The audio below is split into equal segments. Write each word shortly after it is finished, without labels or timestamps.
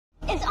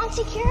It's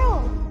Auntie Carol.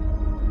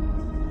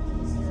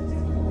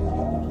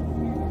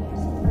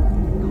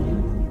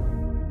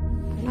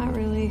 I'm not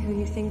really who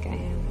you think I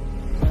am.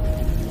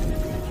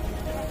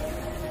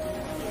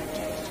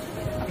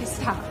 Okay,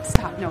 stop.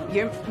 No,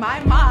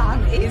 my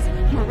mom is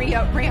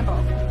Maria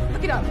Rambeau.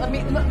 Look it up.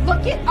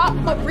 Look it up,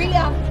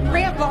 Maria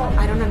Rambeau.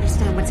 I don't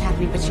understand what's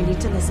happening, but you need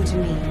to listen to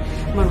me.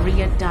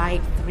 Maria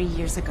died 3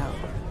 years ago.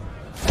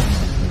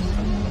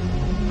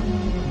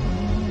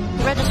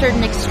 Registered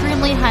an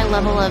extremely high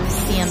level of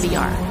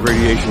CMBR.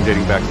 Radiation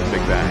dating back to the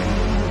Big Bang.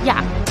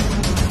 Yeah.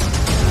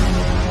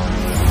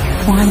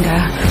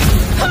 Wanda.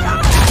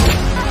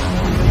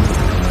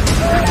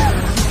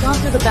 You've gone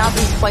through the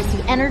boundaries twice.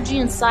 The energy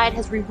inside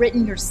has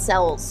rewritten your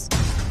cells.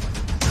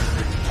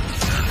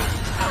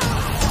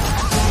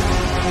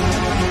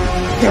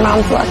 Your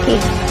mom's lucky.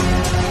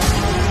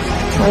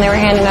 When they were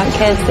handing out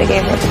kids, they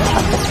gave her the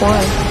toughest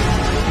one.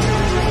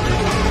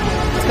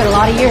 It's been a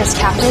lot of years,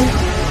 Captain.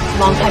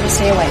 Long time to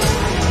stay away.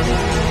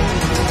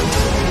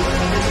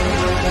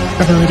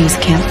 Abilities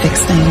can't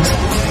fix things.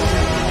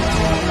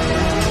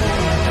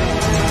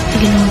 You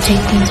can only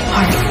take things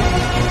apart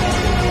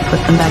and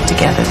put them back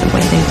together the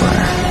way they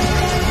were.